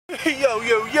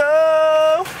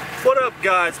Yo! What up,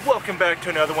 guys? Welcome back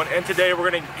to another one, and today we're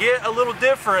gonna get a little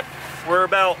different. We're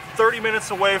about 30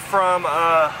 minutes away from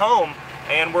home,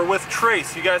 and we're with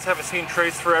Trace. You guys haven't seen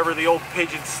Trace forever, the old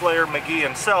pigeon slayer McGee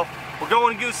himself. We're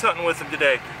going goose hunting with him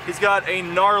today. He's got a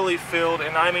gnarly field,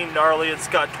 and I mean gnarly. It's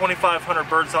got 2,500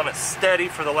 birds on it steady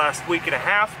for the last week and a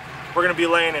half. We're gonna be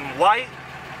laying in white.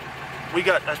 We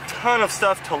got a ton of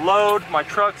stuff to load. My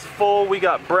truck's full. We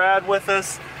got Brad with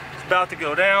us. It's about to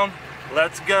go down.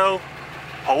 Let's go.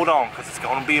 Hold on, because it's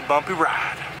going to be a bumpy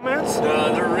ride. They're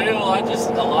real. A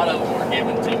lot of them were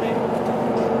given to me.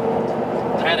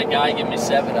 I had a guy give me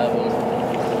 7 of them.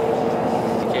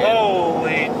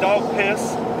 Holy dog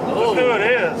piss. Look who it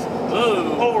is.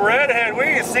 Ooh. Old redhead. We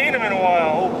ain't seen him in a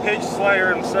while. Old pigeon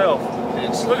slayer himself.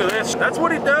 Look at this. That's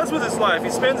what he does with his life. He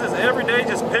spends his every day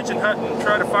just pigeon hunting and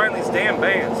trying to find these damn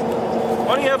bands.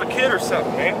 Why don't you have a kid or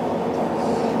something, man?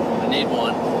 I need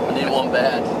one. I need one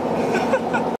bad.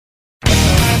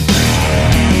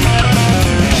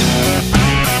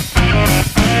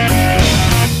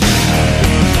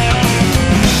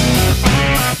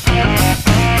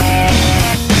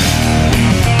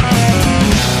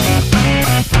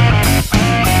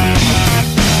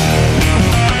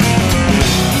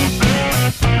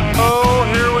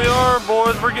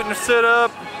 Set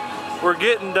up. We're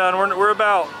getting done. We're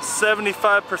about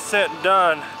 75%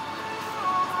 done.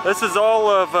 This is all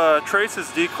of Trace's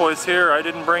decoys here. I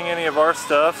didn't bring any of our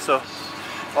stuff, so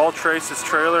all Trace's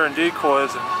trailer and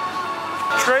decoys.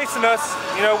 Trace and us,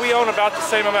 you know, we own about the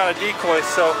same amount of decoys,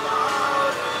 so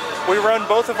we run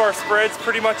both of our spreads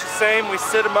pretty much the same. We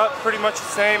sit them up pretty much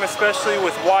the same, especially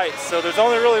with white. So there's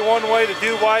only really one way to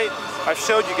do white. I've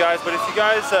showed you guys, but if you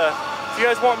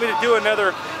guys want me to do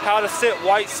another how to sit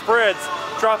white spreads,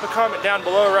 drop a comment down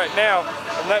below right now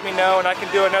and let me know, and I can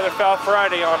do another Foul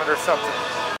Friday on it or something.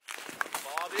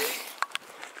 Bobby?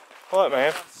 What,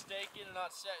 man? I'm staking and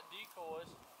not setting decoys.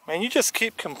 Man, you just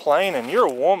keep complaining. You're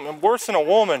a woman, worse than a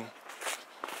woman.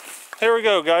 Here we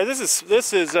go, guys.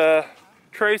 This is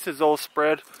Trace's old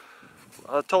spread.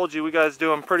 I told you we guys do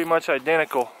them pretty much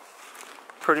identical.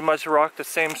 Pretty much rock the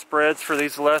same spreads for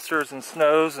these lessers and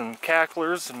snows and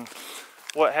cacklers and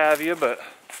what have you, but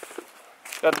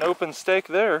got an open stake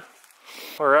there.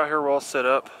 We're out here, we're all set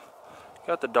up.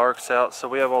 Got the darks out, so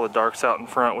we have all the darks out in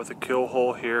front with a kill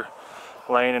hole here,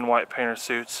 laying in white painter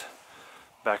suits,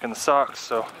 back in the socks.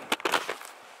 So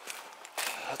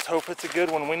let's hope it's a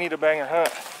good one. We need a banger hunt.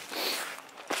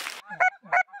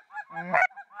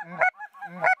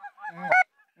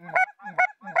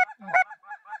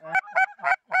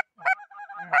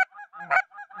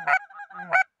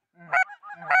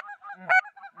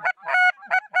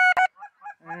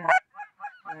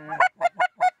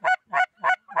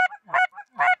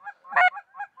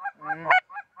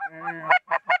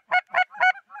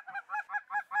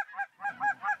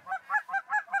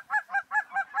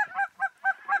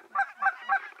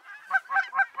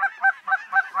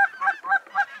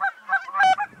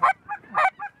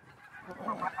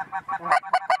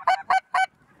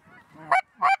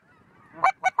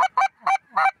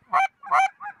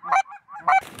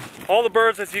 All the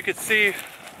birds, as you could see,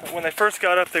 when they first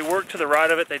got up, they worked to the right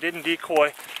of it. They didn't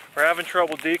decoy. We're having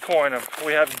trouble decoying them.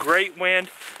 We have great wind,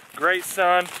 great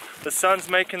sun. The sun's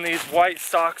making these white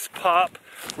socks pop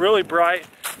really bright.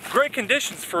 Great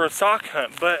conditions for a sock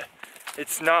hunt, but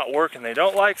it's not working. They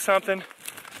don't like something.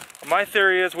 My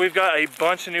theory is we've got a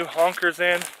bunch of new honkers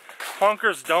in.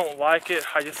 Honkers don't like it.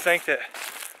 I just think that,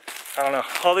 I don't know,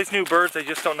 all these new birds, they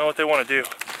just don't know what they want to do.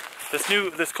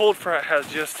 This cold front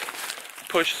has just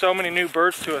pushed so many new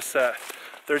birds to us that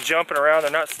they're jumping around.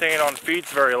 They're not staying on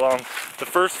feeds very long. The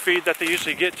first feed that they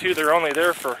usually get to, they're only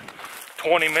there for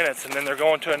 20 minutes, and then they're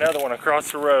going to another one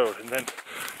across the road, and then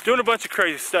doing a bunch of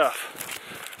crazy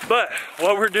stuff. But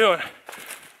what we're doing,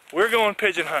 we're going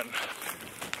pigeon hunting.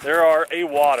 There are a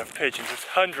wad of pigeons. There's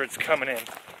hundreds coming in.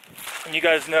 And you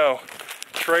guys know,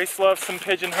 Trace loves some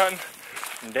pigeon hunting,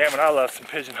 and damn it, I love some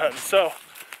pigeon hunting. So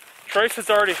Trace has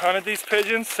already hunted these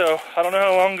pigeons, so I don't know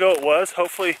how long ago it was.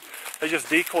 Hopefully they just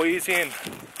decoy easy, and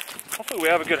hopefully we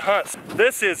have a good hunt.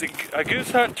 This is a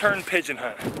goose hunt turned pigeon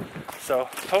hunt. So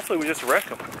hopefully we just wreck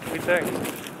them. What do you think?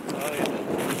 Oh, yeah.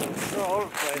 They're all over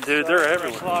the place. Dude, they're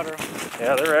everywhere. Slaughter.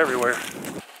 Yeah, they're everywhere.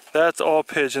 That's all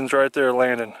pigeons right there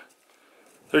landing.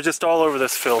 They're just all over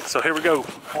this field. So here we go.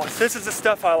 This is the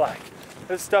stuff I like.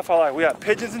 This is stuff I like. We got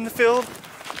pigeons in the field.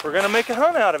 We're gonna make a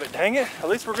hunt out of it, dang it. At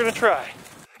least we're gonna try.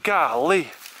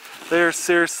 Golly, they're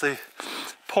seriously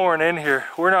pouring in here.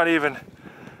 We're not even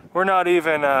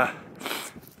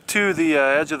to the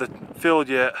edge of the field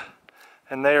yet,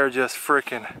 and they are just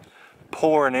freaking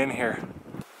pouring in here.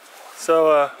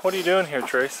 So, what are you doing here,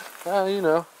 Trace? You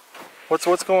know.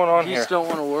 What's going on here? Geese don't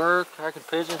want to work. I can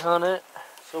pigeon hunt it,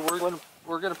 so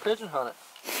we're gonna pigeon hunt it.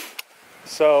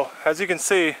 So, as you can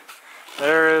see,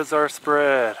 there is our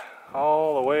spread,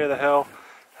 all the way the hell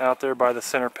out there by the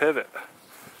center pivot.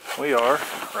 We are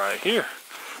right here,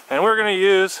 and we're gonna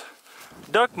use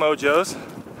duck mojos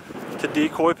to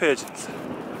decoy pigeons.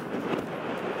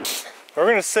 We're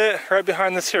gonna sit right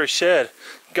behind this here shed.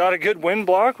 Got a good wind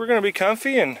block. We're gonna be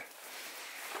comfy and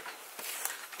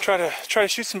try to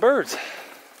shoot some birds.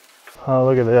 Oh,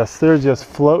 look at this. They're just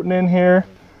floating in here.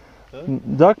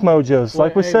 Duck mojos,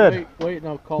 like we said. Wait,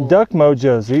 no, call duck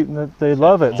mojos, they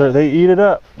love it. They eat it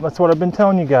up. That's what I've been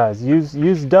telling you guys.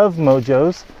 Use dove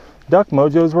mojos. Duck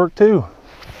mojos work too.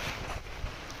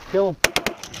 Kill them.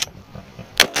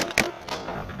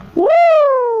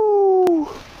 Woo!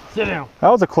 Sit down. That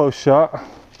was a close shot.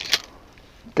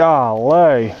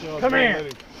 Golly. Come here.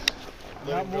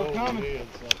 Got more coming.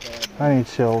 I need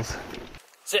chills.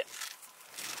 Sit.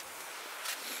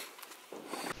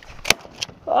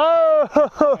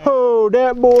 Oh,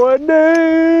 that boy,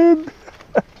 dude.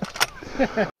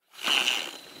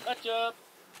 Catch up.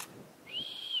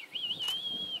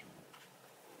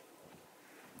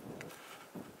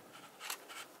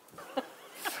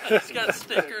 He's got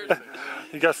stickers.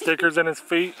 He got stickers in his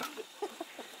feet.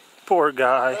 Poor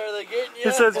guy. Are they getting you?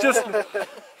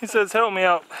 He says, help me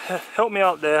out,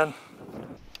 Dad.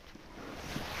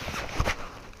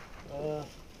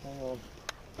 Hang on.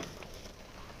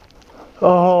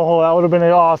 Oh, that would have been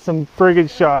an awesome friggin'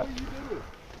 shot.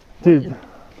 Dude,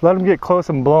 let him get close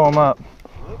and blow him up.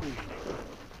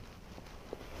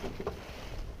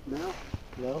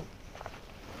 No.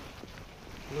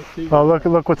 Oh,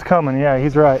 look what's coming. Yeah,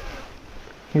 he's right.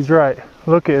 He's right.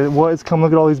 Look at what's coming.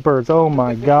 Look at all these birds. Oh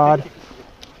my God.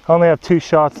 I only have 2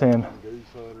 shots in.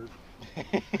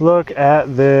 Look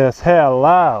at this.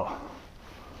 Hello.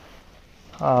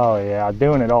 Oh yeah,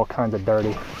 doing it all kinds of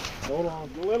dirty. Hold on.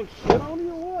 You let them sit on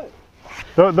you or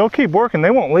what? They'll keep working.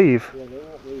 They won't leave. Yeah, they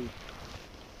won't leave.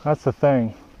 That's the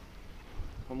thing.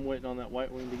 I'm waiting on that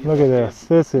white wing to get Look at this.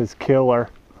 This is killer.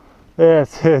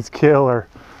 This is killer.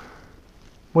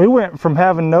 We went from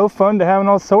having no fun to having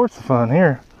all sorts of fun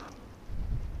here.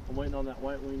 I'm waiting on that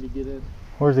white wing to get in.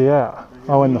 Where's he at?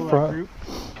 Oh, in the front.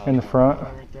 In the front. Oh,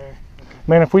 right there. Okay.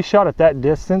 Man, if we shot at that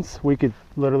distance, we could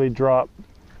literally drop.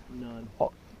 None.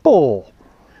 Bull.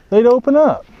 They'd open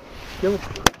up. Kill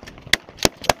him.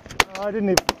 Oh, I didn't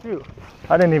even shoot.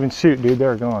 I didn't even shoot, dude.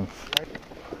 They're gone.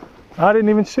 I didn't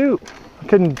even shoot. I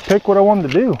couldn't pick what I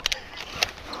wanted to do.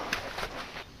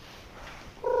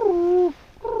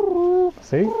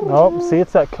 See? Oh, see,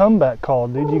 it's that comeback call,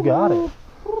 dude. You got it.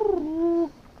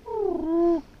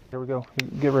 Here we go.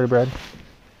 Get ready, Brad.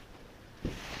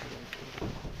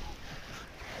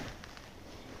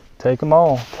 Take them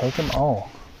all. Take them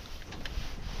all.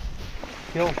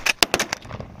 Kill him.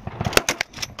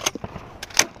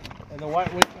 And the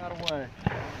white wing got away.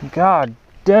 God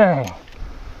dang.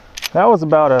 That was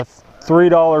about a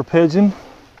 $3 pigeon.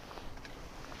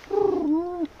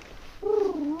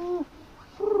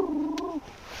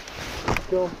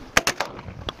 Kill him.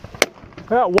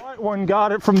 That white one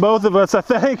got it from both of us, I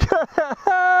think.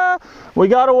 We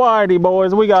got a whitey,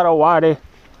 boys. We got a whitey.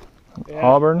 Yeah,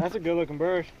 Auburn. That's a good looking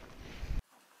bird.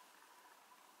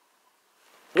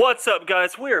 What's up,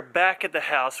 guys? We are back at the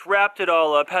house. Wrapped it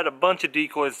all up. Had a bunch of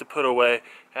decoys to put away.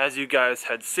 As you guys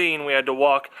had seen, we had to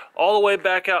walk all the way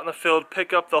back out in the field,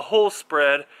 pick up the whole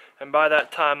spread. And by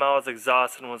that time, I was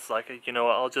exhausted and was like, you know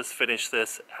what, I'll just finish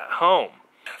this at home.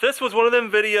 This was one of them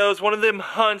videos, one of them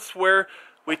hunts where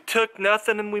we took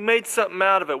nothing and we made something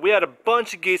out of it. We had a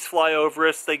bunch of geese fly over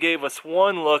us. They gave us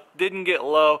one look, didn't get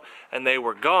low, and they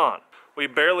were gone. We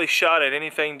barely shot at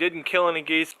anything, didn't kill any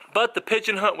geese. But the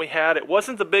pigeon hunt we had, it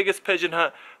wasn't the biggest pigeon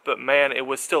hunt, but man, it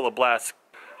was still a blast.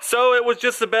 So it was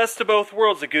just the best of both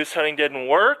worlds. The goose hunting didn't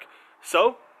work,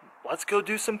 so let's go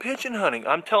do some pigeon hunting.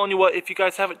 I'm telling you what, if you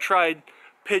guys haven't tried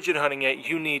pigeon hunting yet,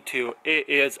 you need to. It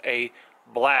is a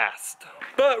blast.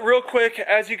 But real quick,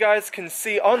 as you guys can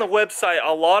see on the website,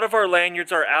 a lot of our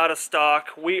lanyards are out of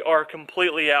stock. We are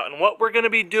completely out, and what we're going to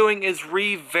be doing is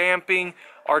revamping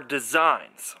our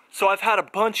designs. So I've had a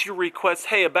bunch of requests,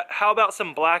 hey, how about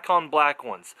some black on black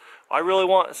ones? I really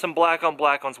want some black on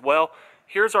black ones. Well,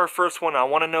 here's our first one. I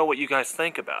want to know what you guys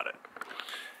think about it.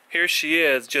 Here she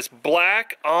is, just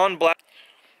black on black.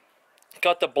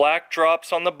 Got the black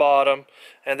drops on the bottom,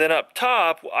 and then up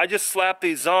top I just slapped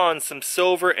these on, some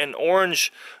silver and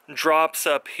orange drops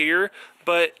up here.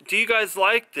 But do you guys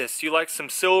like this? Do you like some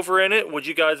silver in it? Would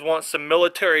you guys want some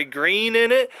military green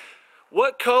in it?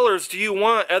 What colors do you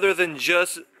want other than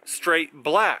just straight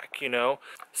black, you know.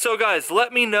 So guys,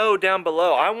 let me know down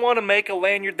below. I want to make a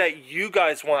lanyard that you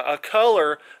guys want, a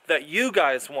color that you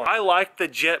guys want. I like the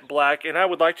jet black, and I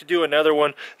would like to do another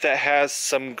one that has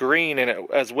some green in it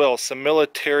as well, some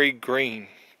military green.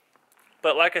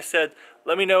 But like I said,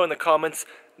 let me know in the comments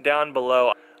down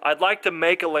below. I'd like to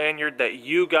make a lanyard that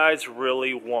you guys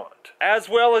really want. As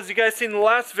well as you guys seen in the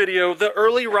last video, the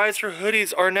early riser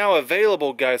hoodies are now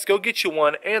available, guys. Go get you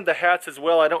one, and the hats as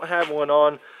well. I don't have one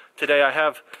on today. I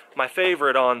have my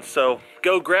favorite on, so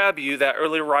go grab you that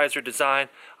early riser design.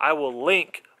 I will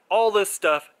link all this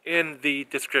stuff in the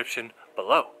description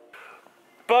below.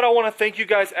 But I want to thank you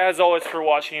guys as always for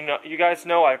watching. You guys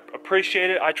know I appreciate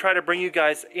it. I try to bring you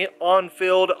guys on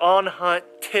field, on hunt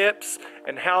tips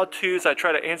and how-tos. I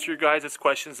try to answer your guys'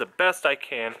 questions the best I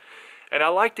can. And I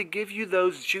like to give you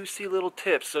those juicy little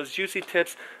tips, those juicy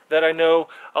tips that I know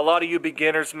a lot of you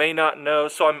beginners may not know.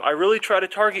 So I really try to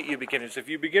target you beginners. If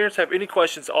you beginners have any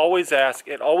questions, always ask.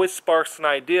 It always sparks an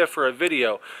idea for a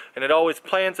video. And it always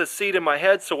plants a seed in my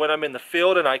head, so when I'm in the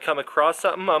field and I come across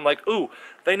something, I'm like, ooh,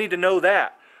 they need to know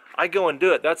that. I go and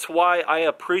do it. That's why I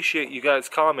appreciate you guys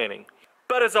commenting.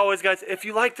 But as always, guys, if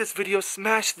you like this video,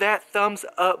 smash that thumbs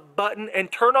up button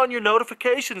and turn on your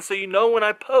notifications so you know when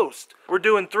I post. We're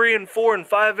doing 3 and 4 and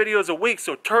 5 videos a week,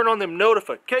 so turn on them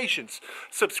notifications.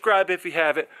 Subscribe if you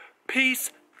haven't.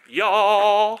 Peace,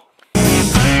 y'all.